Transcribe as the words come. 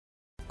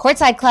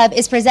Courtside Club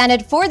is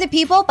presented for the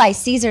people by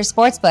Caesars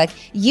Sportsbook.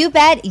 You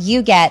bet,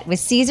 you get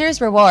with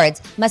Caesars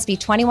Rewards. Must be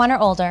 21 or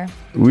older.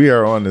 We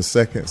are on the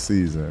second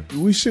season.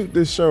 We shoot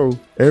this show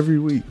every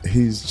week.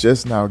 He's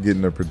just now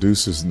getting the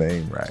producer's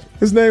name right.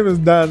 His name is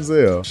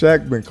Donzel.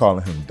 Shaq been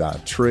calling him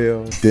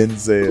Dontrell,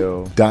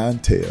 Denzel,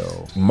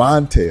 Dontel,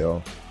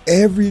 Montel,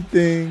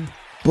 everything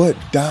but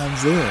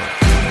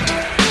Donzel.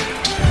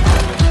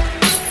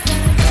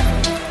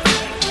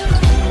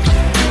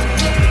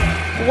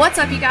 What's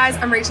up, you guys?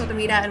 I'm Rachel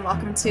Demita, and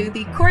welcome to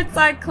the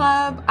Courtside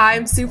Club.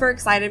 I'm super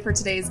excited for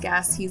today's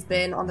guest. He's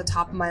been on the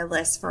top of my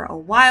list for a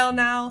while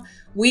now.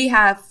 We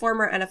have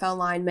former NFL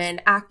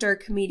lineman, actor,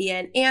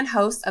 comedian, and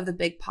host of the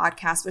Big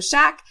Podcast with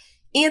Shaq,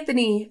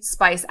 Anthony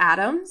Spice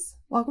Adams.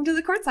 Welcome to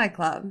the Courtside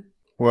Club.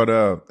 What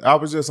up? I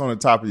was just on the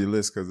top of your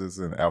list because it's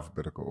in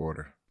alphabetical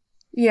order.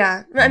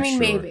 Yeah, I mean,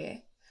 sure.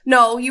 Maybe.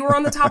 No, you were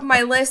on the top of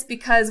my list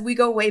because we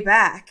go way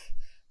back.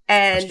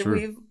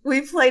 And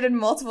we've played in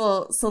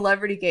multiple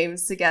celebrity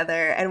games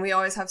together, and we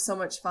always have so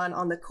much fun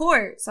on the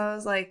court. So I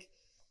was like,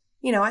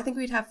 I think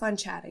we'd have fun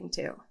chatting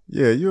too.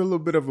 Yeah, you're a little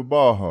bit of a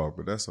ball hog,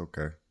 but that's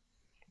okay.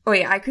 Oh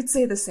yeah, I could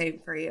say the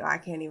same for you. I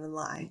can't even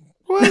lie.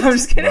 What? No, I'm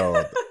just kidding.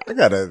 No,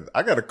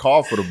 I got a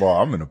call for the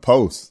ball. I'm in a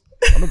post.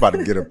 I'm about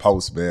to get a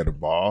post, man, the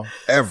ball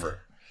ever.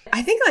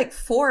 I think like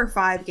 4 or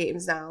 5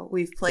 games now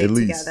we've played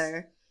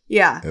together.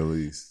 Yeah. At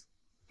least.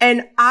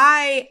 And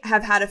I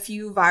have had a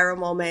few viral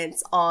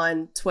moments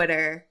on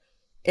Twitter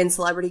in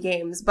celebrity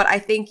games, but I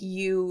think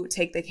you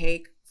take the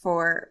cake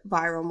for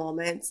viral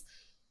moments.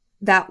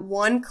 That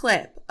one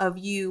clip of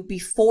you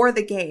before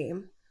the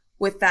game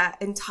with that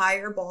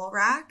entire ball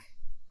rack.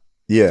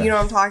 Yeah. You know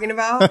what I'm talking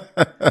about?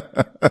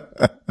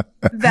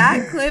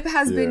 That clip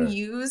has been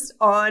used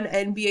on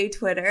NBA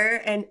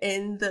Twitter and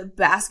in the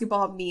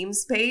basketball meme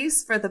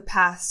space for the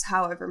past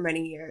however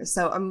many years.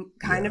 So I'm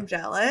kind of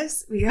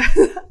jealous because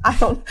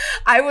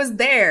I was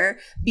there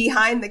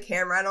behind the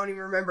camera. I don't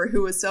even remember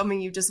who was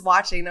filming you, just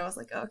watching. And I was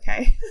like,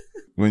 okay.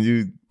 When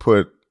you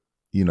put,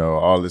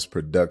 all this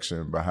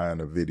production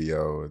behind a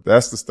video,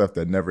 that's the stuff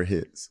that never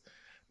hits.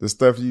 The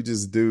stuff you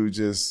just do,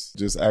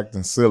 just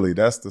acting silly,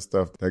 that's the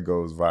stuff that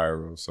goes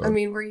viral. So, I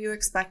mean, were you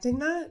expecting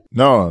that?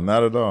 No,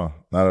 not at all.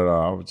 Not at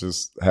all. I was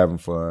just having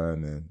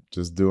fun and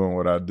just doing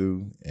what I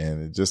do.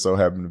 And it just so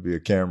happened to be a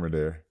camera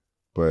there.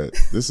 But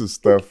this is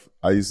stuff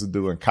I used to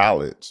do in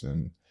college.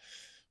 And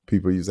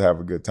people used to have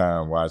a good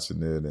time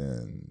watching it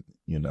and,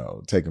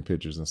 taking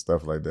pictures and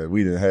stuff like that.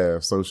 We didn't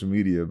have social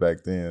media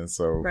back then.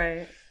 So,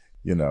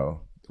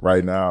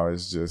 right now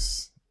it's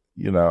just...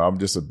 I'm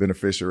just a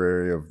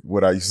beneficiary of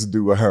what I used to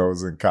do when I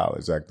was in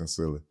college, acting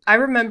silly. I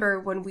remember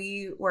when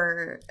we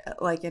were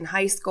like in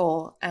high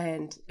school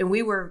and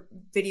we were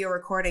video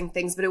recording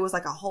things, but it was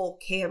like a whole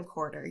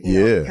camcorder,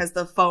 because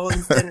the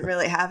phones didn't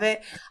really have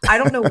it. I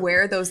don't know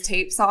where those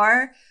tapes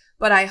are,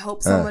 but I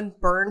hope someone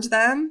burned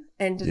them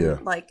and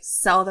didn't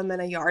sell them in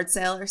a yard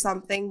sale or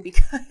something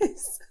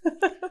because.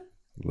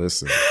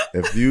 Listen,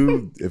 if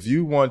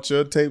you want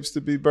your tapes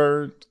to be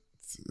burned.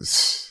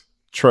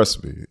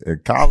 Trust me, in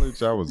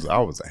college, I was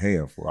a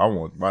handful. I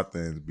want my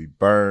things to be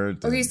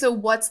burned. Okay, so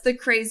what's the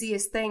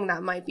craziest thing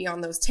that might be on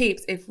those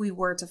tapes if we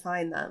were to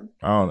find them?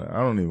 I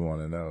don't even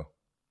want to know.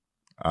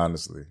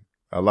 Honestly,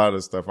 a lot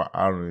of stuff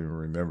I don't even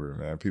remember.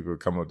 Man, people would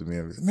come up to me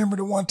and be, remember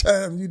the one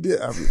time you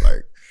did? I'd be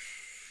like,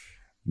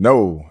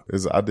 no.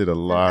 I did a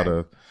lot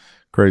of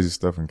crazy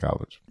stuff in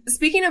college.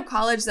 Speaking of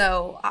college,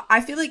 though, I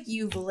feel like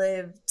you've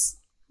lived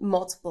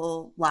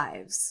multiple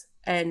lives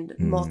and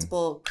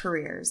multiple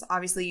careers.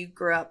 Obviously, you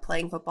grew up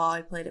playing football.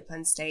 I played at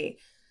Penn State,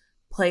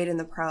 played in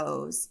the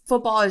pros.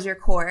 Football is your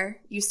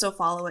core. You still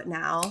follow it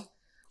now.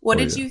 What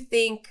did you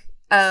think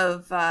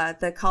of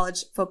the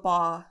college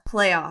football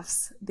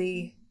playoffs,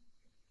 the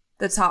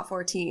top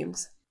 4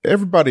 teams?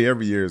 Everybody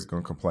every year is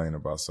going to complain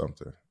about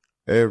something.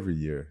 Every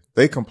year.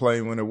 They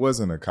complain when it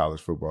wasn't a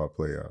college football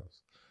playoffs.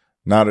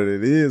 Now that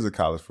it is a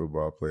college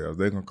football playoffs,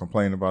 they're going to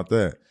complain about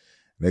that.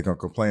 They're going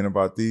to complain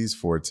about these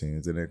 4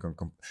 teams, and they're going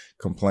to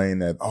complain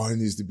that, it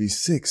needs to be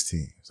 6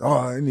 teams.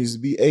 It needs to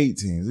be 8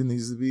 teams. It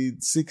needs to be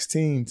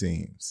 16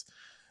 teams.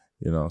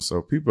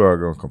 So people are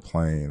going to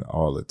complain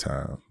all the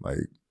time. Like,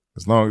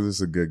 as long as it's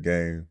a good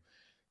game,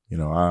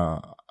 I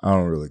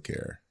don't really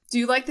care. Do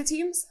you like the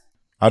teams?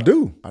 I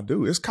do.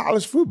 It's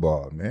college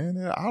football,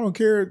 man. I don't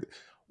care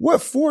what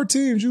 4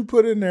 teams you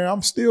put in there.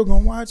 I'm still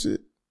going to watch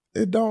it.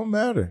 It don't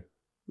matter.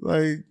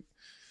 Like,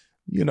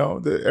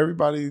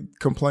 everybody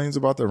complains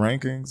about the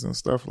rankings and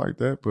stuff like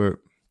that, but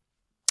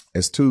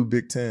it's 2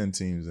 Big Ten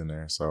teams in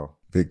there, so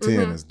Big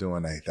Ten is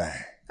doing their thing.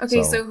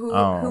 Okay, so who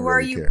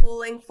are you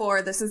pulling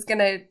for? This is going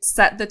to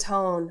set the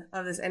tone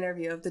of this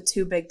interview of the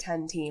 2 Big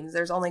Ten teams.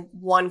 There's only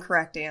one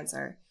correct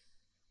answer.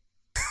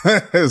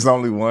 There's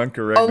only one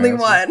correct answer? Only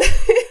one.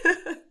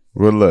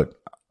 Well, look,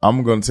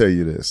 I'm going to tell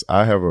you this.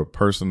 I have a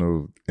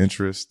personal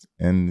interest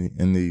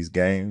in these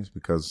games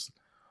because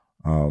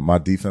my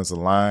defensive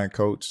line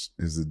coach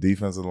is the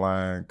defensive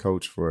line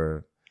coach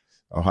for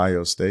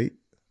Ohio State.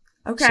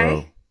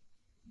 Okay.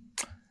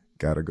 So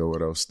got to go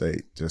with O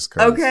State just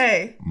because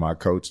Okay. my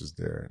coach is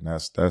there. And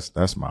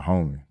that's my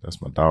homie.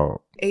 That's my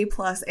dog. A+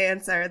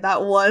 answer.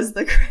 That was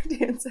the correct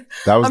answer.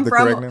 That was the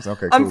correct answer?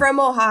 Okay, cool. I'm from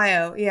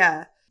Ohio.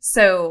 Yeah.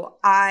 So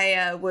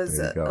I was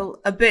There you go.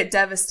 a bit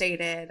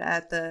devastated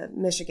at the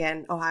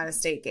Michigan-Ohio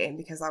State game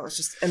because that was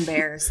just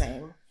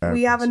embarrassing.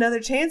 We have another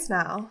chance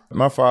now.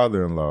 My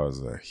father-in-law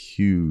is a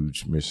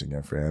huge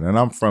Michigan fan, and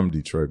I'm from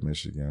Detroit,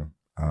 Michigan.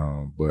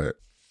 But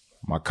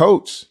my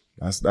coach,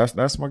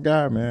 that's my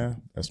guy,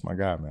 man. That's my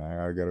guy, man.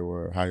 I gotta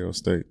go to Ohio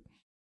State.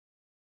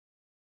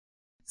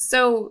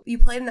 So you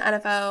played in the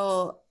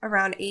NFL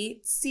around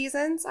 8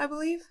 seasons, I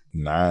believe?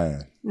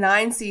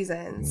 9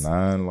 seasons.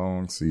 9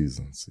 long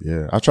seasons.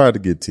 Yeah. I tried to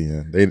get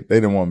 10. They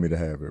didn't want me to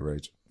have it,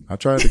 Rachel. I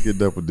tried to get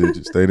double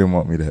digits. They didn't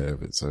want me to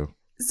have it.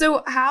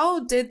 So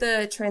how did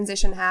the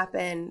transition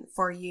happen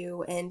for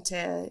you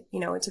into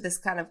this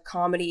kind of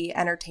comedy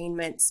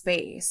entertainment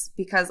space?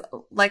 Because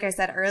like I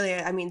said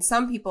earlier, I mean,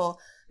 some people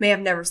may have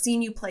never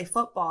seen you play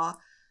football,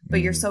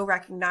 but you're so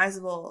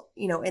recognizable,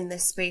 in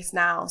this space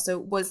now. So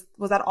was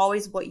that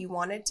always what you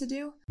wanted to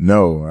do?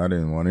 No, I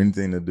didn't want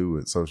anything to do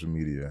with social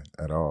media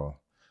at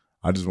all.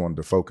 I just wanted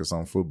to focus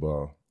on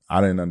football.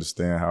 I didn't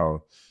understand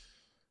how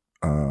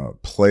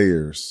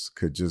players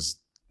could just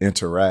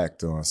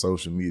interact on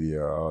social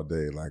media all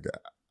day. Like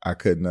I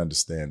couldn't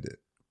understand it.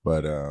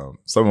 But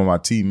some of my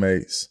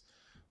teammates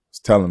was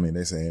telling me,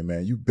 they say, "Hey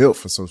man, you built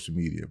for social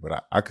media,"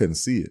 but I couldn't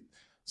see it.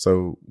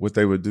 So what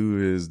they would do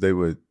is they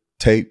would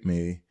tape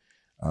me,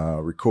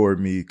 record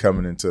me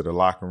coming into the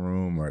locker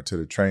room or to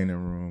the training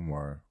room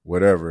or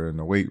whatever in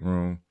the weight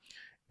room.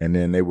 And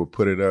then they would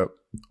put it up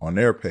on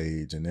their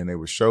page, and then they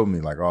would show me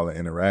like all the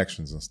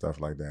interactions and stuff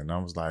like that. And I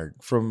was like,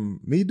 from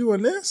me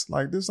doing this,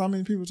 like this, how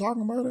many people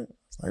talking about it?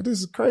 It's like, this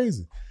is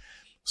crazy.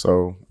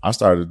 So I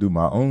started to do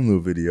my own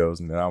little videos,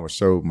 and then I would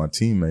show my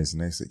teammates,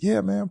 and they said,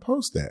 "Yeah, man,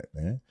 post that,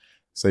 man."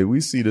 Say,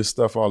 we see this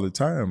stuff all the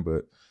time,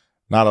 but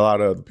not a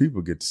lot of other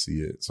people get to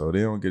see it. So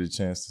they don't get a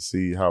chance to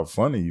see how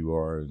funny you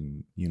are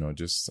and,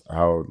 just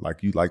how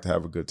like you like to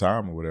have a good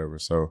time or whatever.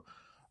 So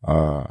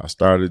I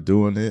started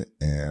doing it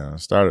and I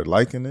started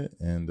liking it.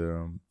 And,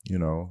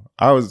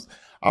 I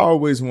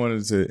always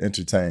wanted to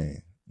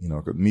entertain,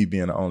 me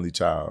being the only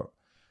child.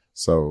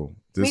 So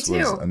this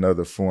was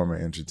another form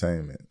of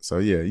entertainment. So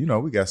yeah,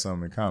 we got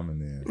something in common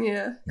then.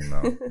 Yeah.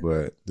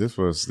 But this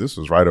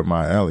was right up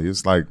my alley.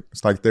 It's like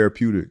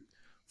therapeutic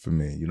for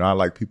me. I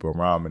like people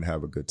around me and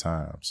have a good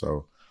time.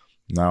 So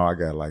now I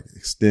got like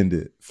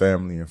extended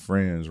family and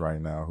friends right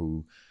now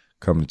who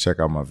come to check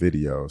out my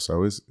video.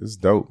 So it's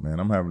dope, man.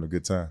 I'm having a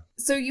good time.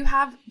 So you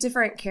have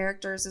different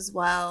characters as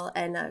well,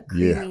 and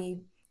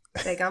creamy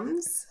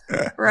Biggums,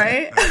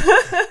 right?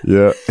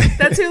 Yeah.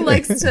 That's who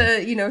likes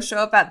to, show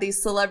up at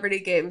these celebrity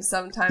games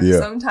sometimes. Yeah.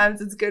 Sometimes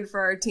it's good for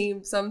our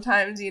team.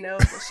 Sometimes,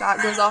 the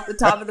shot goes off the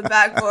top of the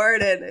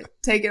backboard and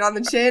take it on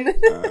the chin,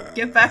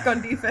 get back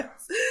on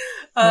defense.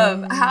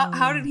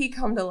 How did he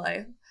come to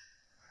life?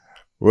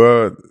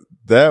 Well,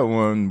 that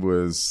one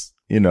was,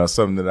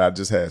 something that I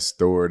just had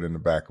stored in the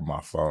back of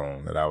my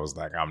phone that I was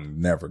like,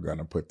 I'm never going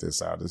to put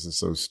this out. This is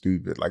so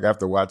stupid. Like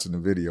after watching the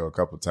video a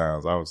couple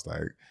times, I was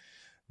like,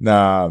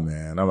 nah,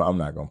 man, I'm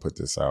not going to put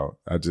this out.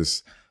 I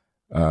just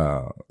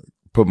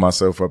put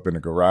myself up in the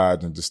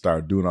garage and just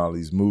started doing all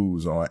these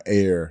moves on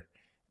air.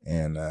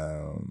 And,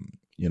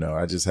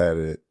 I just had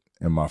it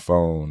in my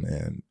phone.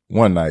 And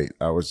one night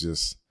I was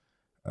just,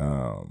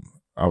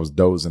 I was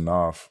dozing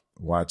off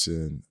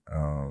watching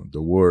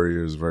the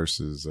Warriors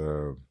versus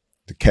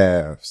the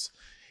Cavs.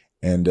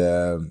 And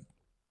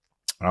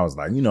I was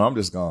like, I'm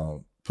just going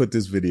to put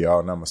this video out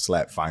and I'm going to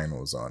slap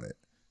finals on it,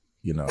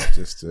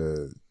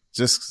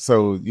 just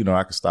so,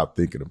 I could stop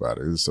thinking about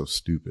it. It was so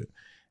stupid.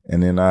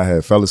 And then I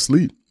had fell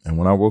asleep. And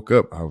when I woke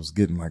up, I was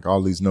getting like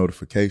all these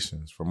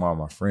notifications from all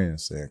my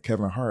friends saying,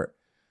 Kevin Hart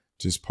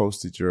just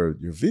posted your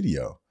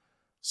video.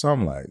 So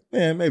I'm like,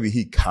 man, maybe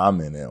he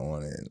commented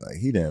on it. Like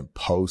he didn't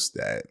post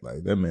that.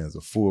 Like that man's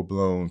a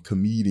full-blown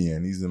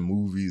comedian. He's in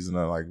movies. And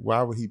I'm like,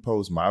 why would he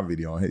post my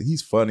video on it?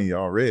 He's funny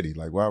already.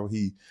 Like why would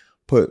he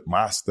put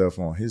my stuff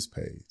on his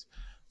page?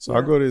 So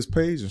I go to his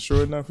page and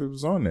sure enough, it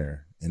was on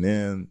there. And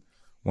then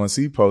once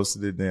he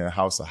posted it, then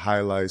House of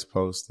Highlights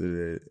posted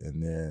it.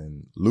 And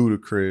then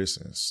Ludacris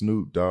and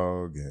Snoop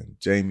Dogg and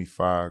Jamie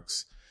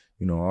Foxx,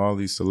 all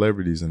these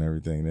celebrities and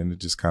everything. Then it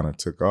just kind of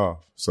took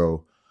off.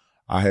 So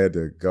I had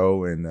to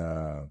go and,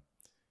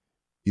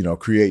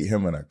 create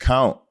him an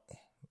account,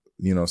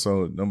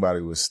 so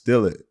nobody would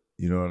steal it,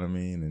 you know what I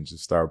mean? And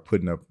just start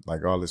putting up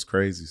like all this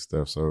crazy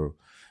stuff. So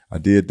I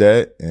did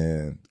that,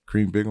 and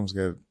Kareem Biggums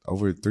got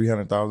over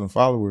 300,000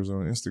 followers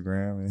on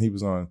Instagram, and he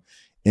was on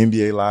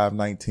NBA Live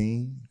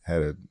 19,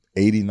 had an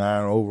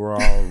 89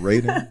 overall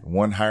rating,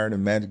 one higher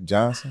than Magic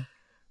Johnson.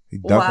 He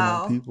dunking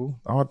on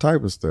people, all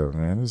type of stuff,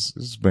 man.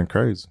 It's been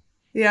crazy.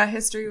 Yeah,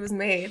 history was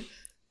made.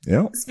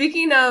 Yeah.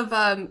 Speaking of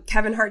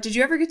Kevin Hart, did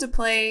you ever get to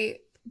play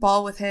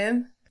ball with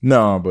him?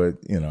 No, but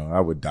I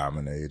would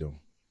dominate him.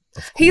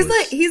 He's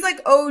like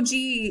OG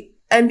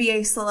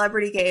NBA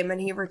celebrity game,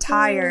 and he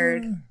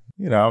retired.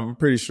 I'm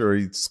pretty sure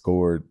he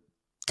scored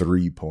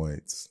 3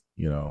 points,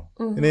 you know.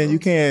 Mm-hmm. And then you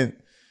can't,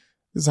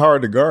 it's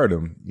hard to guard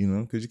him, you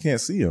know, because you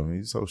can't see him.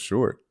 He's so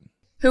short.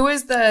 Who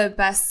is the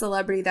best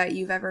celebrity that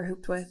you've ever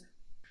hooped with?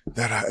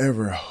 That I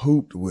ever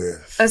hooped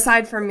with?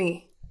 Aside from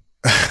me.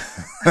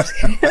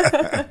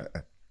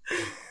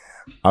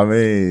 I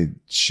mean,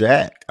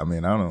 Shaq. I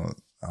mean, I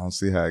don't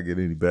see how I get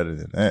any better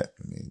than that.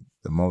 I mean,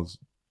 the most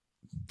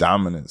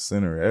dominant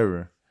center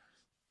ever.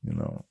 You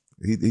know,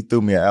 he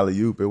threw me an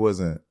alley-oop. It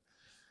wasn't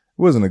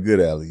a good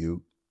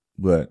alley-oop,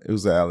 but it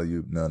was an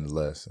alley-oop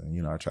nonetheless. And,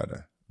 you know, I tried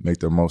to make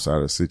the most out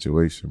of the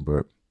situation,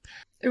 but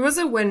it was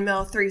a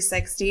windmill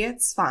 360.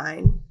 It's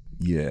fine.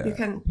 Yeah. You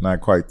can, not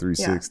quite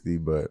 360,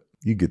 but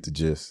you get the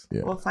gist.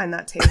 Yeah. We'll find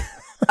that tape.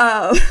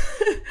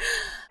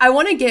 I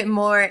want to get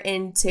more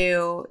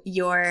into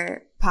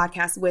your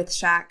podcast with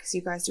Shaq because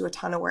you guys do a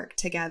ton of work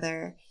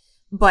together.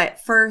 But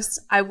first,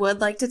 I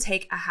would like to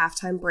take a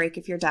halftime break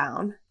if you're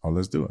down. Oh,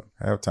 let's do it.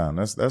 Halftime.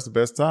 That's the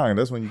best time.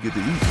 That's when you get to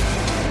eat.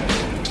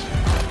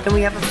 And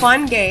we have a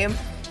fun game.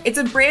 It's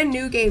a brand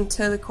new game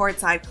to the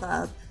Courtside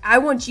Club. I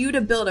want you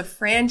to build a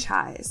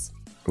franchise.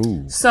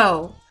 Ooh.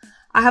 So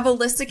I have a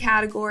list of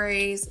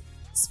categories,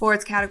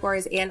 sports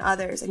categories, and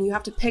others. And you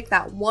have to pick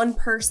that one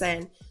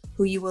person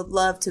who you would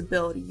love to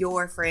build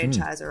your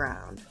franchise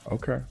around.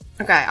 Okay.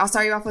 Okay, I'll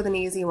start you off with an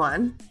easy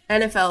one.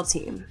 NFL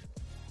team.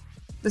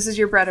 This is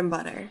your bread and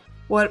butter.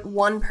 What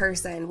one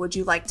person would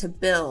you like to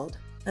build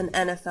an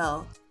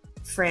NFL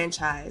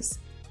franchise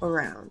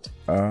around?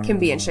 Can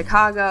be in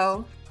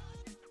Chicago.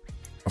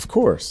 Of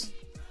course.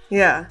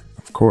 Yeah.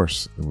 Of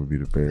course, it would be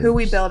the Bears. Who are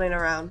we building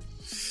around?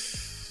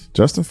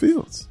 Justin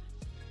Fields.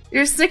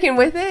 You're sticking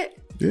with it?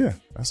 Yeah,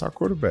 that's our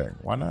quarterback.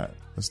 Why not?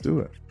 Let's do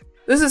it.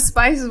 This is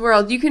Spice's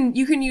world. You can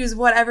use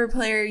whatever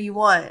player you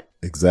want.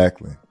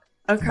 Exactly.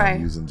 Okay.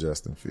 I'm using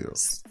Justin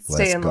Fields.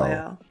 Stay in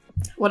loyal.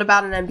 What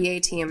about an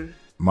NBA team?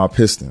 My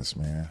Pistons,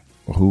 man.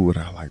 Who would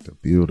I like to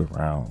build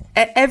around?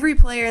 Every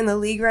player in the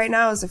league right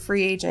now is a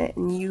free agent,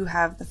 and you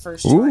have the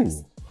first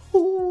choice.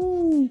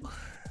 Ooh.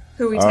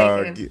 Who are we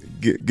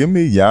taking? Give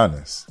me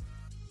Giannis.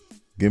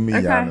 Give me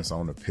Giannis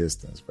on the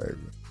Pistons, baby.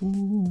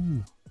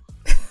 Ooh.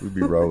 We'll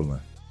be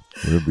rolling.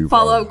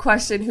 Follow-up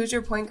question. Who's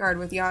your point guard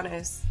with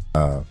Giannis?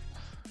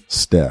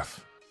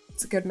 Steph.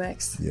 It's a good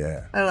mix.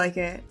 Yeah. I like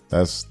it.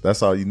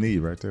 That's all you need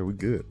right there. We're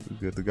good. We're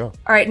good to go.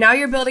 All right. Now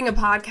you're building a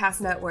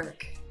podcast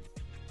network.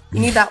 You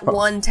need that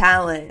one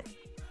talent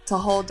to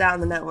hold down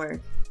the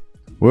network.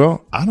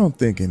 Well, I don't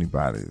think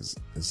anybody is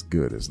as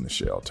good as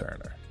Nichelle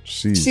Turner.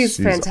 She's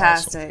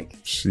fantastic.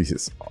 Awesome. She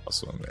is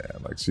awesome,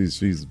 man. Like she's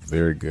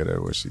very good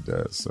at what she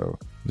does. So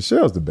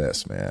Nichelle's the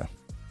best, man.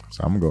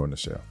 So I'm gonna go with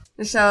Nichelle.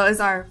 Nichelle is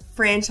our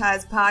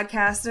franchise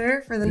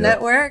podcaster for the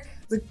network.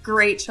 It's a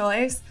great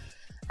choice.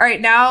 All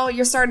right, now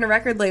you're starting a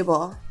record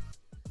label.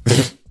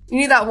 You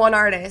need that one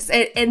artist,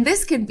 and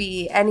this could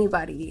be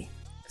anybody.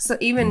 So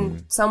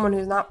even someone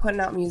who's not putting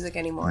out music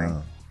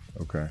anymore.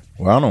 Okay.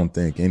 Well, I don't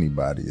think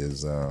anybody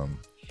is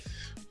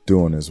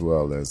doing as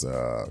well as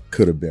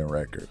Could Have Been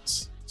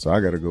Records. So I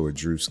got to go with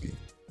Drewski.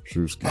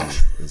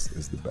 Drewski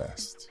is the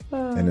best.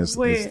 And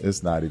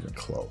it's not even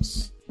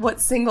close. What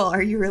single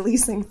are you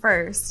releasing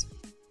first?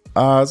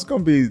 It's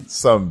going to be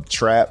some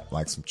trap,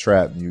 like some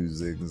trap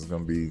music. It's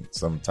going to be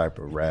some type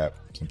of rap,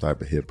 some type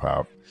of hip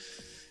hop.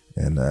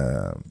 And,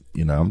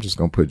 I'm just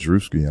going to put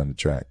Drewski on the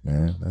track,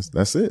 man.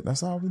 That's it.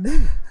 That's all we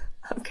need.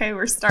 Okay,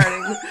 we're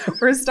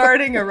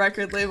starting a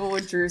record label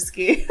with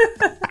Drewski.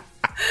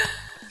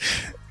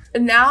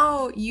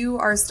 Now you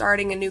are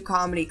starting a new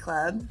comedy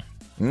club.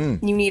 You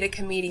need a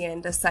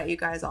comedian to set you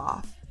guys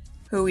off.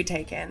 Who are we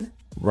taking?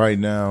 Right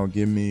now,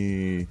 give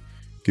me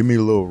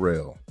Lil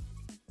Rel.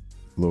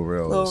 Lil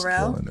Rel is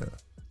killing it.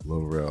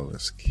 Lil Rel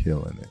is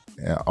killing it.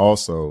 And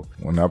also,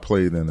 when I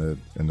played in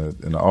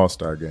the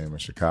All-Star game in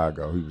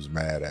Chicago, he was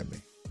mad at me.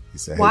 He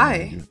said, "Hey, why?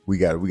 Man, we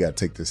got to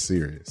take this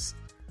serious.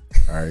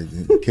 All right,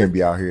 you can't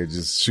be out here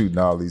just shooting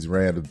all these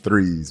random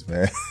threes,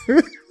 man."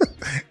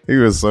 He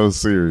was so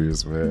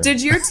serious, man.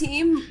 Did your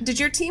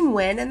team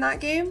win in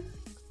that game?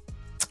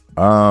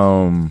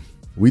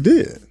 We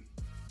did.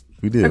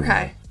 Okay.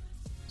 Win.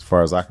 As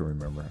far as I can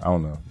remember, I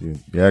don't know.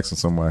 You're asking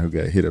someone who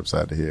got hit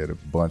upside the head a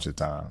bunch of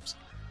times.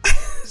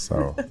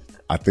 So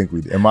I think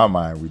in my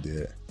mind, we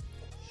did.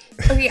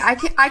 Okay,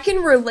 I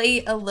can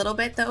relate a little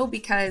bit though,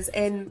 because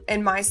in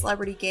my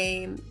celebrity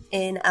game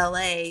in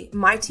LA,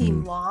 my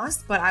team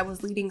lost, but I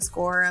was leading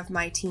scorer of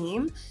my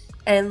team.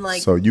 And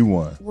so you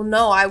won. Well,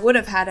 no, I would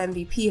have had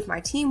MVP if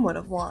my team would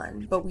have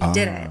won, but we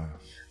didn't.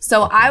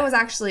 So I was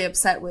actually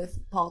upset with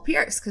Paul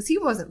Pierce because he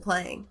wasn't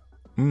playing.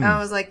 I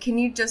was like, "Can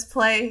you just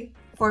play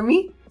for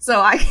me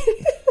so I can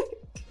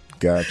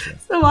Gotcha.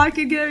 So I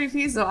could get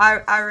MVP?" So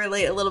I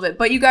relate a little bit,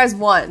 but you guys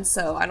won,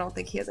 so I don't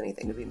think he has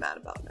anything to be mad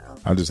about now.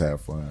 I'll just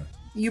have fun.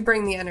 You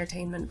bring the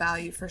entertainment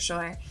value for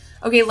sure.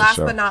 Okay, last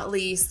but not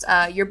least,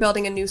 you're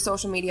building a new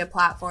social media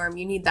platform.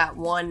 You need that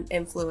one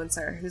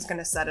influencer who's going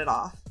to set it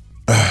off.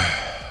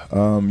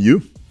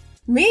 You?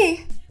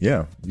 Me?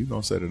 Yeah, you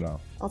gonna set it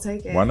off. I'll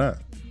take it. Why not?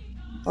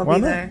 I'll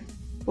be there.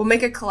 We'll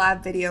make a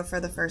collab video for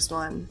the first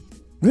one.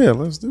 Yeah,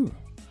 let's do it.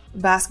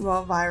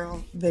 basketball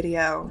viral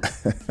video.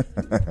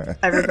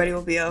 Everybody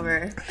will be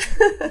over.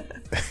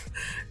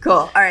 Cool.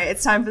 All right,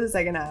 it's time for the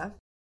second half.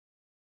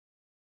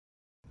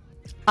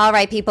 All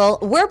right, people,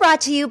 we're brought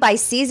to you by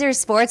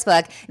Caesars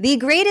Sportsbook, the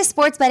greatest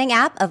sports betting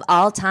app of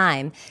all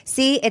time.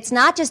 See, it's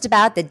not just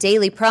about the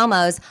daily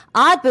promos,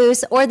 odd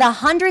boosts, or the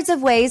hundreds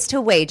of ways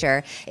to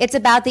wager. It's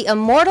about the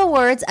immortal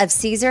words of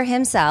Caesar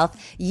himself.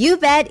 You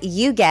bet,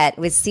 you get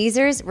with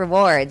Caesars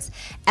Rewards.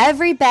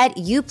 Every bet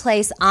you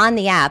place on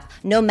the app,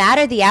 no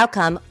matter the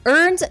outcome,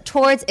 earns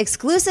towards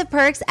exclusive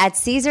perks at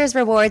Caesars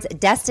Rewards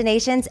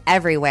destinations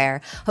everywhere.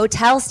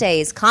 Hotel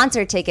stays,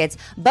 concert tickets,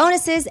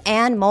 bonuses,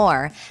 and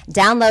more.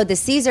 Download the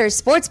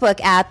Caesars Sportsbook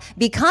app,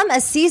 become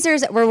a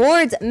Caesars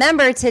Rewards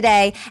member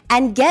today,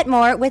 and get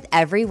more with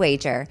every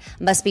wager.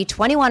 Must be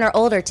 21 or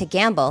older to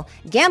gamble.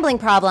 Gambling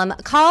problem?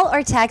 Call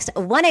or text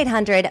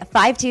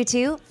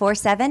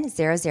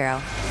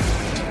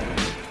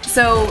 1-800-522-4700.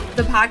 So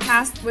the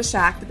podcast with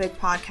Shaq, the big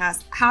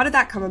podcast, how did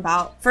that come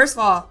about? First of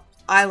all,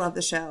 I love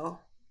the show.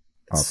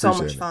 It's so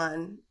much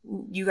fun.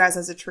 You guys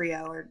as a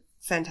trio are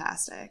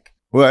fantastic.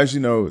 Well, as you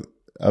know,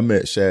 I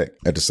met Shaq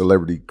at the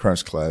Celebrity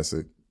Crunch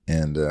Classic,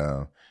 and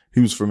he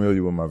was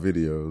familiar with my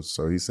videos.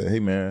 So he said, hey,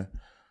 man,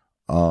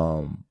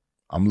 I'm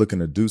looking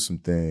to do some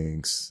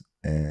things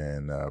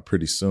and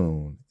pretty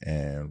soon.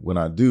 And when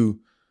I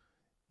do,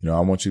 I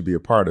want you to be a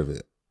part of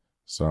it.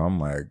 So I'm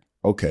like,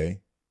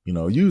 okay.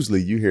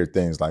 Usually you hear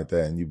things like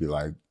that and you be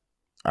like,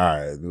 all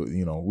right,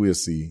 we'll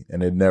see.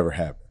 And it never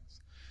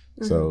happens.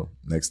 Mm-hmm. So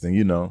next thing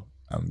you know,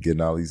 I'm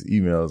getting all these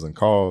emails and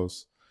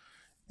calls.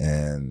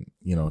 And,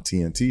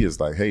 TNT is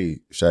like, hey,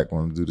 Shaq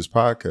want to do this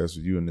podcast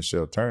with you and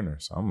Nichelle Turner.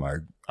 So I'm like,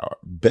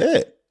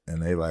 bet.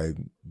 And they like,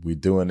 we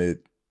doing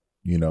it,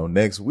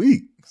 next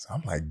week. So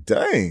I'm like,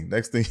 dang.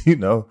 Next thing you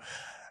know,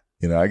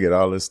 I get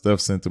all this stuff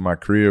sent to my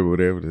crib,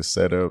 whatever, to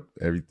set up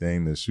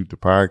everything to shoot the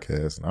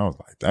podcast. And I was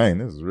like, dang,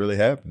 this is really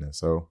happening.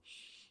 So,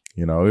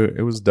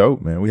 it was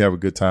dope, man. We have a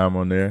good time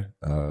on there.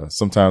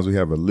 Sometimes we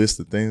have a list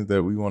of things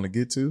that we want to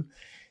get to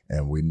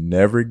and we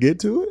never get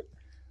to it.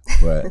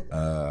 But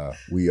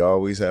we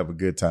always have a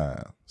good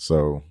time.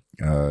 So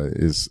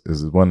it's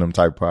one of them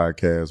type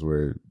podcasts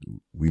where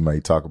we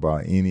might talk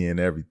about any and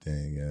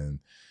everything. And,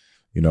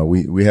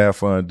 we have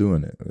fun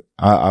doing it.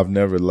 I've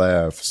never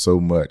laughed so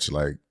much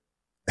like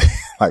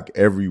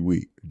every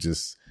week,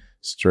 just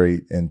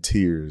straight in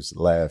tears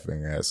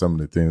laughing at some of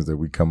the things that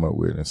we come up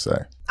with and say.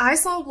 I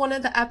saw one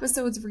of the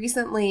episodes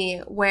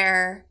recently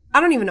where I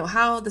don't even know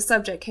how the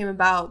subject came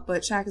about,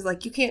 but Shaq is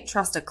like, you can't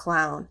trust a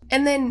clown.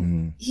 And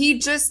then he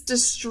just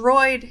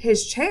destroyed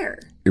his chair.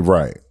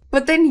 Right.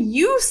 But then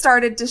you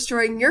started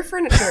destroying your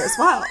furniture as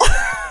well.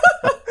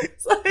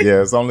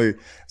 Yeah, it's only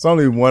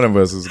one of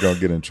us is going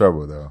to get in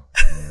trouble, though.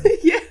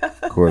 Yeah.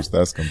 Of course,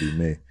 that's going to be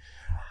me.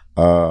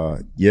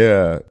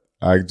 Yeah,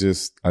 I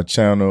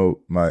channeled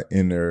my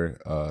inner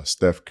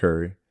Steph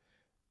Curry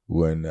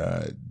when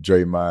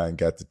Draymond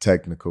got the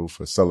technical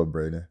for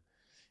celebrating.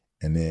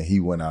 And then he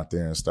went out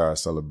there and started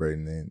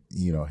celebrating, and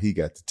he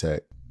got the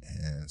tech,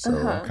 and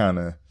so I kind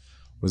of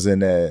was in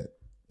that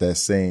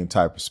same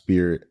type of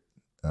spirit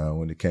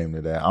when it came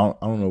to that. I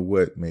don't know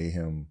what made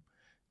him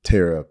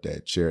tear up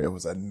that chair. It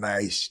was a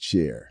nice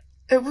chair.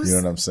 It was, you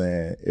know what I'm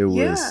saying? It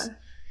was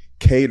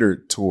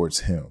catered towards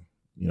him.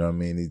 You know what I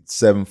mean? He's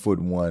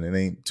 7'1". It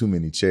ain't too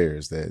many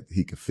chairs that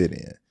he could fit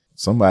in.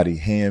 Somebody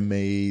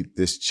handmade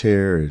this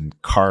chair and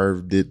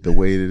carved it the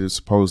way that it's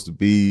supposed to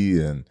be,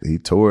 and he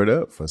tore it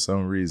up for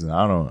some reason.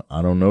 I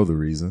don't know the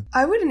reason.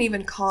 I wouldn't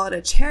even call it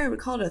a chair. I would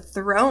call it a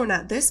throne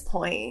at this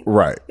point.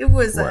 Right. It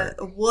was a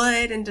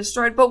wood and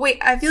destroyed. But wait,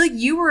 I feel like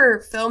you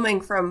were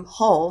filming from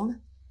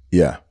home.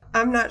 Yeah.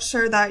 I'm not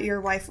sure that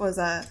your wife was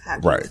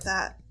happy with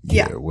that.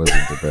 Yeah, it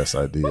wasn't the best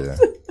idea.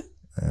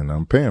 And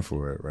I'm paying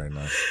for it right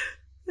now.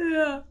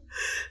 Yeah.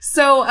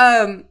 So,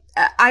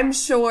 I'm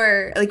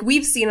sure, like,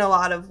 we've seen a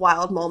lot of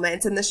wild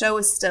moments, and the show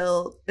is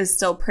still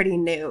pretty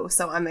new.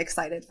 So I'm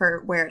excited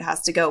for where it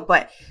has to go.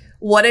 But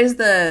what is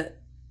the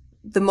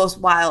most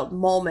wild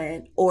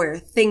moment or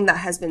thing that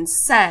has been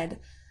said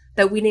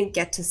that we didn't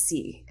get to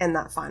see in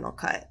that final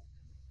cut?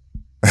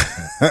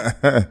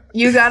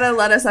 You gotta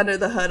let us under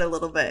the hood a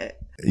little bit.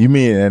 You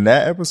mean in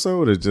that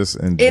episode or just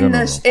in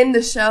general? In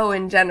the show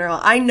in general.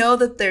 I know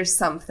that there's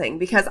something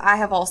because I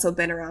have also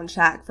been around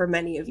Shaq for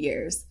many of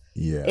years.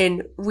 Yeah.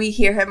 And we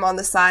hear him on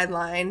the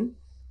sideline.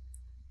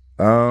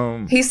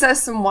 He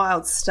says some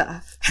wild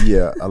stuff.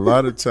 Yeah. A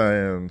lot of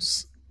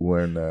times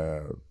when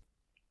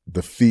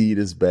the feed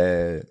is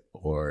bad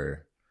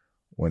or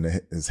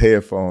when his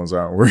headphones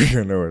aren't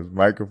working or his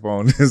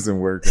microphone isn't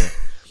working,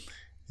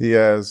 he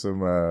has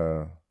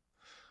some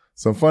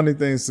funny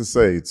things to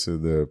say to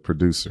the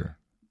producer.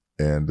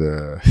 And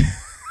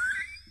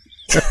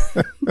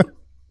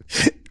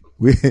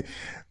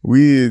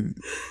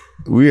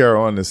we are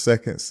on the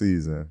second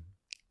season,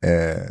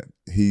 and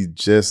he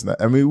just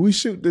not, I mean, we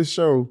shoot this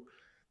show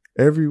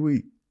every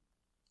week,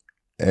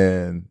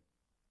 and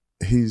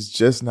he's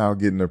just now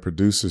getting the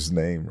producer's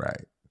name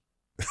right.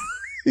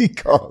 He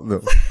called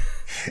him.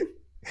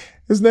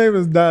 His name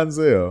is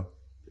Donzel.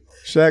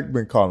 Shaq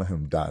been calling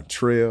him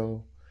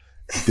Dontrell,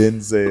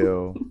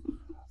 Denzel,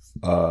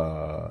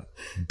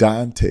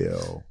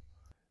 Dontel,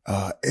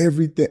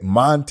 everything,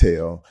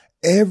 Montel,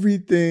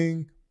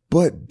 everything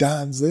but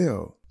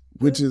Donzel,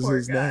 which is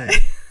his name.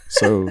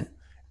 So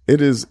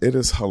it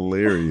is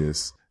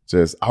hilarious.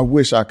 Just, I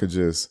wish I could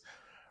just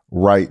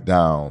write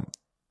down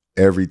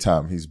every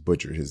time he's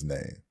butchered his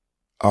name.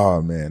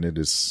 Oh man, it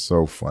is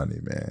so funny,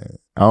 man.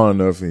 I don't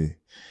know if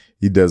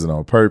he does it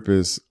on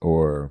purpose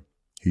or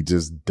he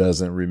just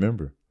doesn't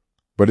remember.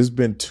 But it's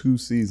been 2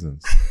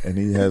 seasons and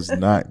he has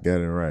not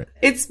got it right.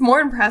 It's more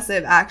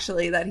impressive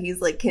actually that he's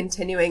like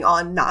continuing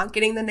on not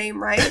getting the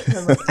name right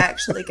than like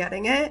actually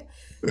getting it.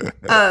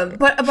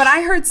 But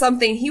I heard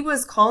something. He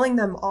was calling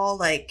them all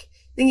like,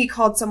 I think he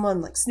called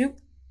someone like Snoop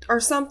or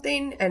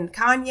something and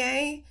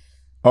Kanye.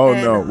 Oh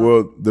no.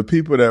 Well, the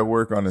people that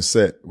work on the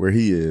set where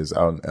he is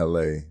out in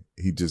LA,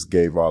 he just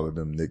gave all of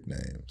them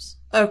nicknames.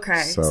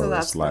 Okay. So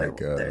that's it's like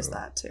there's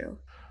that too.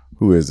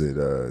 Who is it?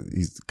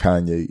 He's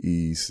Kanye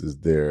East is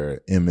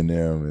there.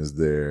 Eminem is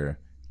there.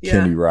 Yeah.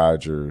 Kenny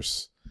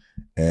Rogers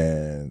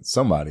and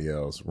somebody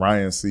else,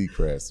 Ryan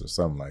Seacrest or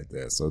something like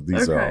that. So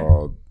these are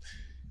all,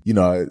 you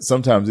know,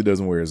 sometimes he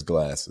doesn't wear his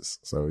glasses.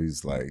 So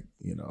he's like,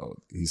 you know,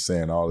 he's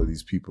saying all of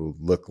these people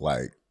look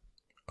like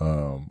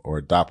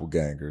or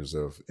doppelgangers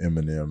of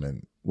Eminem.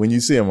 And when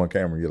you see him on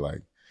camera, you're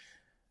like,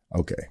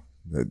 okay,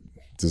 that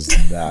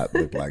does not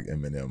look like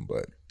Eminem,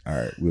 but all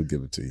right, we'll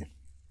give it to you.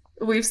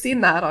 We've seen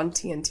that on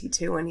TNT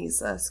too when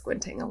he's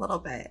squinting a little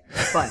bit,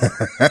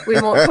 but we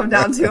won't come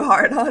down too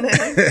hard on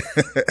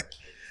it.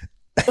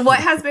 What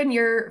has been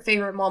your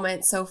favorite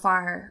moment so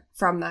far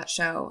from that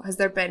show? Has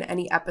there been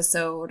any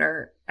episode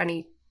or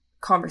any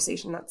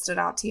conversation that stood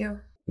out to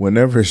you?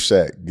 Whenever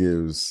Shaq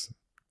gives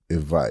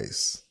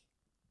advice,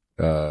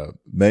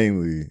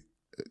 mainly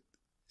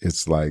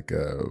it's like,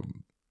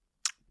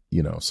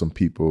 you know, some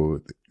people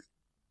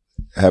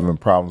having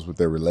problems with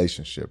their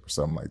relationship or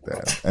something like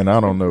that. And I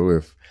don't know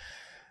if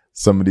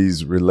some of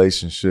these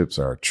relationships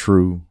are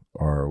true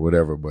or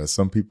whatever, but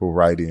some people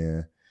write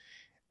in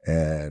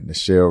and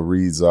Michelle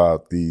reads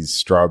out these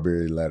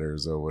strawberry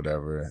letters or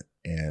whatever.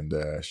 And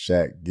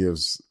Shaq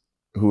gives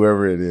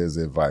whoever it is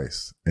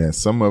advice. And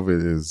some of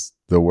it is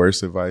the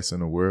worst advice in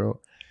the world.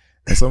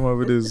 And some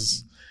of it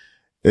is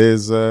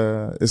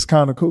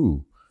kind of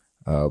cool.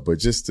 But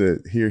just to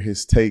hear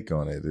his take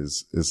on it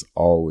is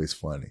always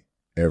funny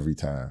every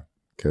time.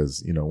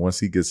 Because, you know, once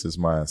he gets his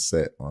mind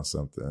set on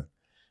something,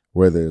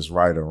 whether it's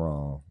right or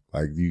wrong,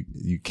 like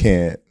you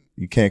can't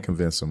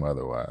convince him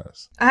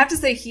otherwise. I have to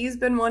say he's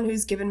been one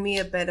who's given me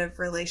a bit of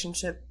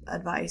relationship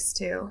advice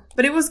too,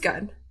 but it was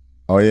good.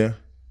 Oh yeah?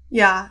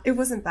 Yeah, it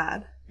wasn't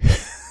bad.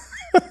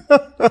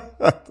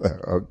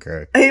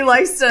 Okay. He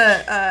likes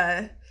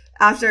to,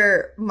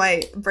 after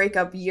my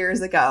breakup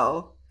years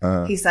ago,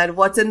 he said,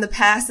 what's in the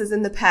past is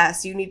in the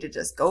past. You need to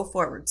just go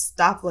forward.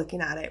 Stop looking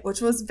at it,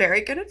 which was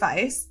very good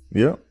advice.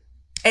 Yeah.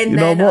 And you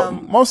then, know,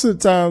 most of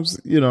the times,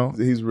 you know,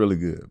 he's really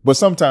good. But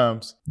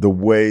sometimes the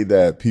way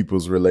that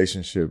people's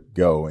relationship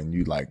go and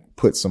you like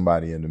put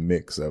somebody in the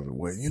mix of it,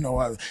 well, you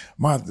know,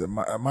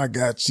 my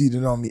guy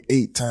cheated on me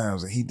 8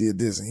 times and he did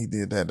this and he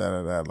did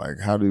that,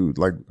 Like,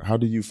 how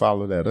do you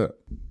follow that up?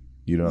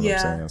 You know what I'm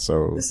saying?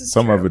 So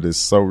some of it is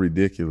so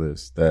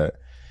ridiculous that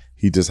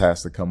he just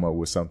has to come up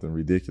with something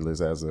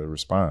ridiculous as a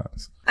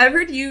response. I've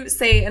heard you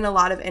say in a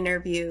lot of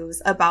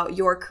interviews about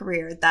your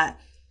career that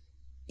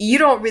you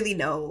don't really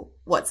know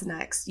what's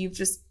next. You've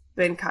just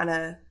been kind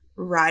of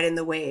riding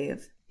the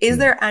wave. Is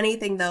there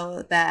anything,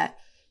 though, that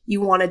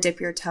you want to dip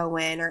your toe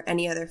in or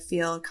any other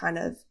field kind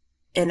of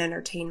in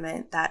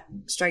entertainment that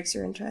strikes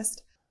your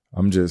interest?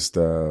 I'm just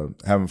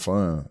having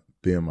fun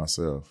being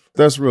myself.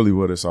 That's really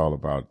what it's all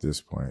about at this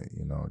point.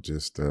 You know,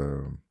 just,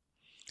 you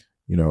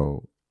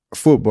know,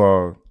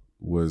 football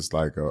was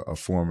like a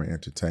form of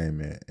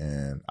entertainment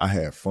and I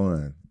had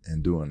fun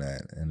in doing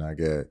that. And I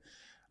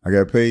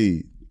got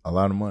paid a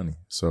lot of money.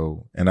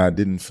 So, and I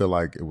didn't feel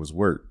like it was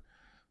work.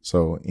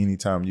 So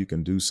anytime you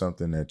can do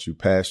something that you're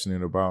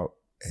passionate about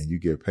and you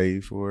get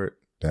paid for it,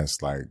 that's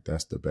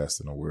the best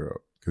in the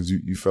world. Cause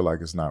you feel like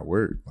it's not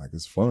work. Like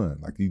it's fun.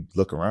 Like you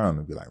look around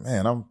and be like,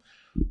 man, I'm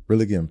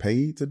really getting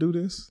paid to do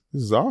this.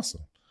 This is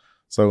awesome.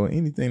 So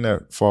anything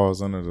that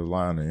falls under the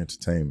line of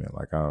entertainment,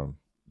 I'm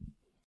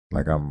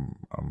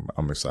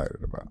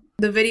excited about.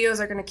 The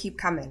videos are going to keep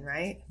coming,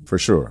 right? For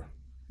sure.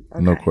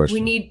 Okay. No question.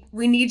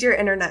 We need your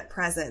internet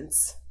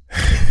presence.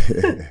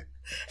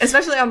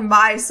 Especially on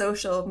my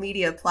social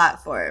media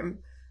platform,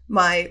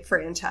 my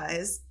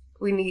franchise.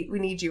 We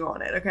need you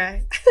on it,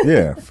 okay?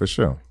 Yeah, for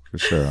sure. For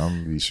sure. I'm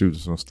going to be shooting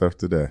some stuff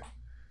today.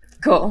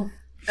 Cool.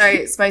 All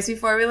right, Spice,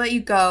 before we let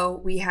you go,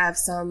 we have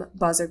some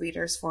buzzer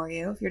beaters for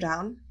you, if you're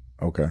down.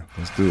 Okay,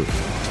 let's do it.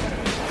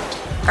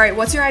 All right,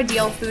 what's your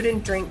ideal food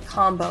and drink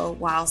combo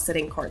while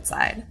sitting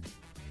courtside?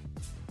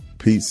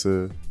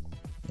 Pizza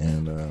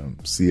and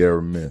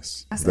Sierra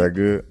Mist. Classic. Is that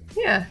good?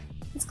 Yeah,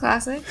 it's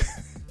classic.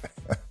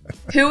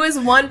 Who is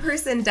one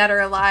person, dead or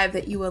alive,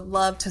 that you would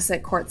love to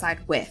sit courtside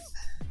with?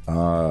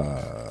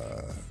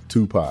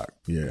 Tupac.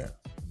 Yeah.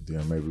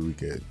 Maybe we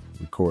could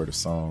record a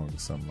song or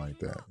something like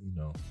that, you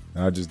know.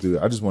 And I just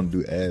want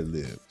to do ad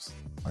libs.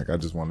 Like I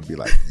just want to be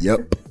like,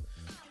 yep,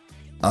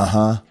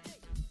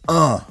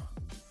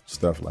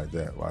 stuff like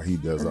that, while he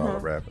does all the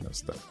rapping and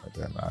stuff like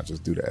that. And I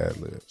just do the ad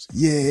libs.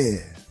 Yeah.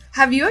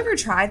 Have you ever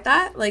tried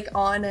that, like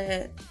on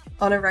a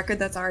record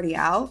that's already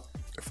out?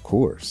 Of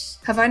course.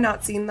 Have I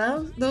not seen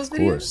those videos? Of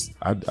course.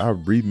 I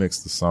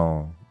remixed the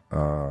song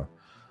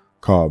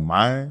called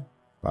Mine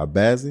by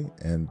Bazzy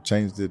and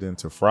changed it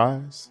into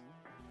fries.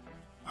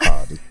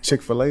 The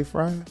Chick-fil-A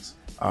fries.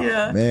 Oh,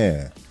 yeah.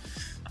 Man.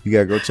 You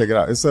gotta go check it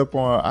out. It's up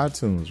on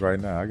iTunes right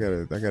now. I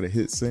got a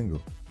hit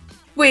single.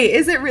 Wait,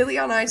 is it really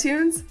on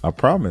iTunes? I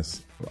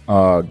promise.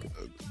 Go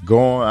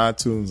on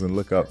iTunes and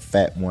look up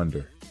Fat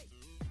Wonder.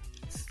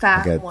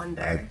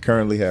 Wonder. I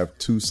currently have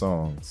 2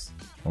 songs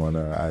on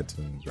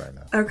iTunes right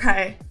now.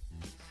 Okay.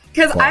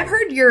 Because I've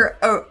heard your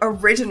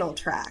original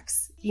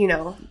tracks, you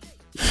know,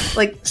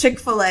 like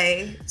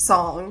Chick-fil-A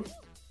song.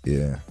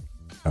 Yeah.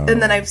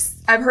 And then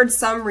I've heard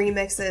some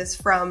remixes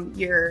from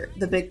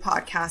the Big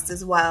Podcast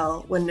as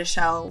well, when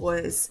Nichelle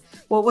was,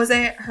 what was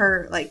it?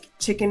 Her like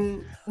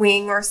chicken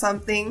wing or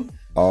something.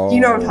 Oh,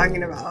 you know what I'm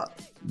talking about.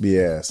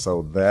 Yeah.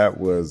 So that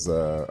was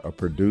a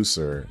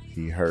producer.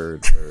 He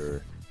heard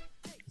her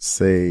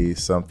say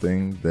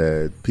something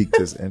that piqued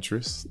his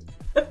interest.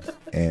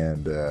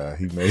 And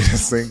he made a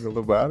single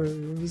about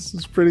it. This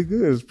is pretty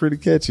good. It's pretty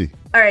catchy.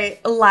 All right.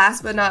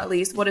 Last but not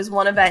least, what is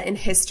one event in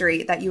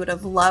history that you would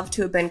have loved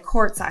to have been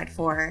courtside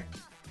for?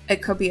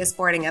 It could be a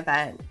sporting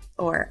event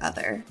or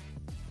other.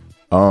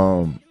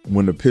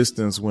 When the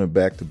Pistons went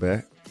back to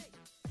back.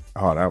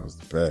 Oh, that was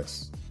the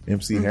best.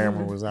 MC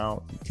Hammer was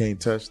out. You can't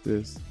touch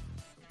this.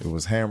 It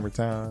was Hammer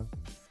time.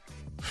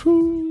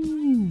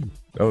 Whew.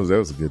 That was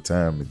a good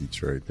time in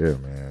Detroit there,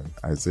 man.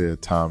 Isaiah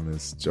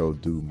Thomas, Joe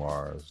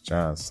Dumars,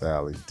 John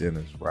Sally,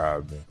 Dennis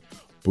Rodman,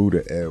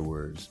 Buddha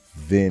Edwards,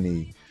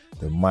 Vinny,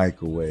 the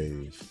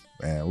Microwave.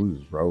 Man, we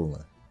was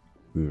rolling.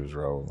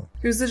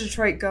 Who's the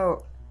Detroit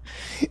GOAT?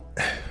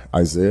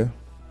 Isaiah.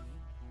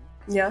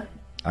 Yeah.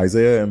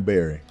 Isaiah and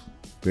Barry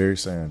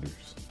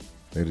Sanders.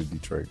 They're the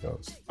Detroit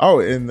GOATs. Oh,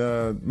 and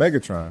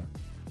Megatron.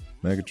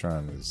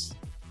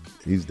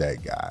 He's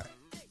that guy.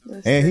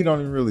 And he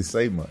don't even really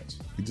say much.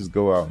 He just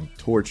go out and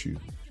torch you.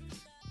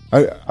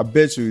 I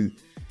bet you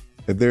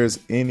if there's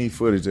any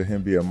footage of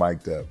him being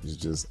mic'd up, it's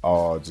just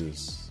all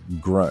just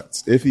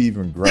grunts. If he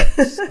even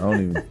grunts. I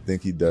don't even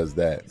think he does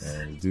that,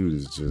 man. The dude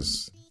is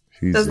just,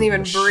 doesn't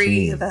even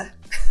breathe.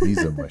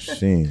 He's a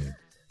machine.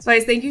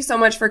 Spice, thank you so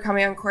much for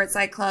coming on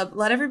Courtside Club.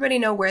 Let everybody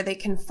know where they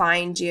can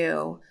find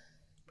you.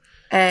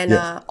 And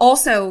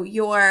also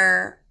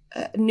your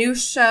new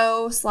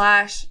show /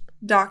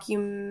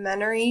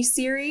 documentary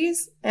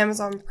series,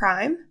 Amazon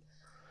Prime.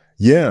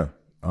 Yeah.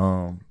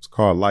 It's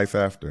called Life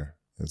After.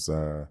 It's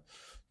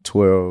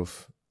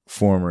 12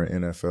 former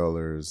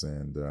NFLers,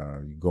 and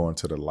you go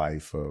into the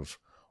life of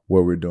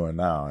what we're doing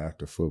now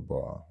after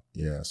football.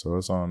 Yeah, so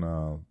it's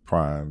on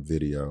Prime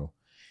Video,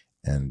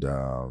 and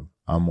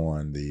I'm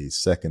on the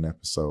 2nd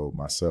episode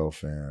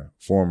myself and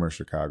former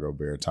Chicago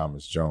Bear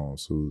Thomas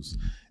Jones, who's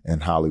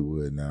in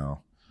Hollywood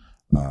now,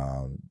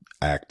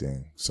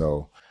 acting.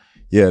 So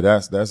yeah,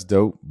 that's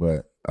dope.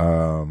 But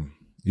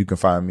you can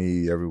find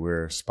me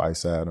everywhere,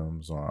 Spice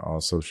Adams, on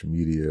all social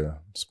media,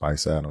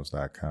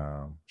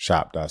 spiceadams.com,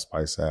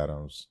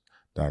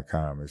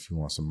 shop.spiceadams.com if you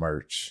want some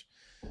merch,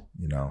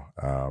 you know.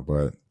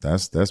 But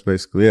that's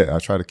basically it. I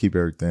try to keep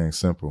everything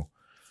simple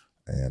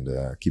and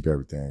keep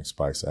everything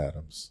Spice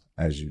Adams,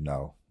 as you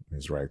know,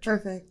 is right.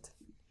 Perfect.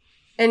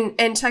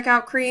 And check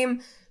out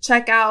Cream.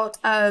 Check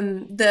out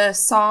the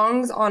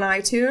songs on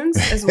iTunes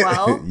as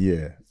well.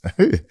 Yeah.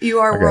 You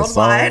are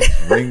worldwide.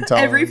 Songs, ringtones,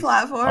 every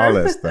platform. All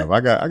that stuff. I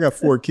got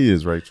 4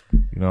 kids, Rachel.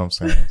 You know what I'm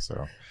saying?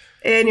 So.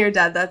 And your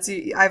dad,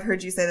 I've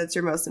heard you say that's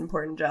your most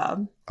important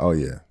job. Oh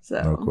yeah.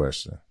 So. No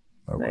question.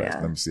 Yeah.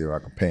 Let me see if I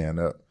can pan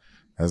up.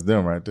 That's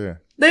them right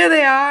there. There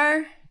they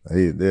are.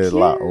 They're a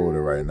lot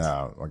older right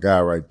now. My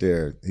guy right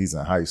there, he's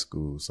in high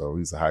school, so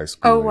he's a high schooler.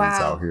 Oh, wow.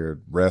 He's out here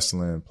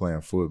wrestling,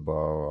 playing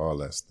football, all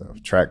that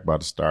stuff. Track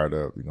about to start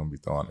up. He's gonna be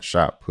throwing a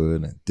shot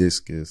put and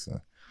discus. And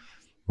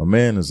my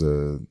man is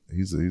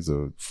he's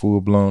a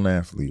full blown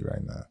athlete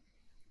right now.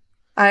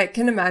 I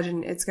can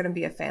imagine it's going to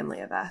be a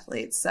family of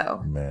athletes.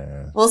 So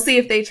man, we'll see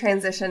if they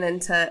transition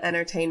into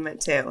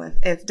entertainment too,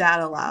 if dad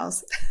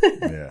allows.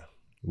 Yeah,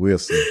 we'll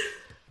see.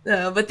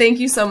 No, but thank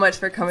you so much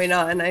for coming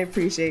on. I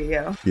appreciate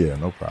you. Yeah,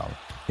 no problem.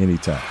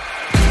 Anytime.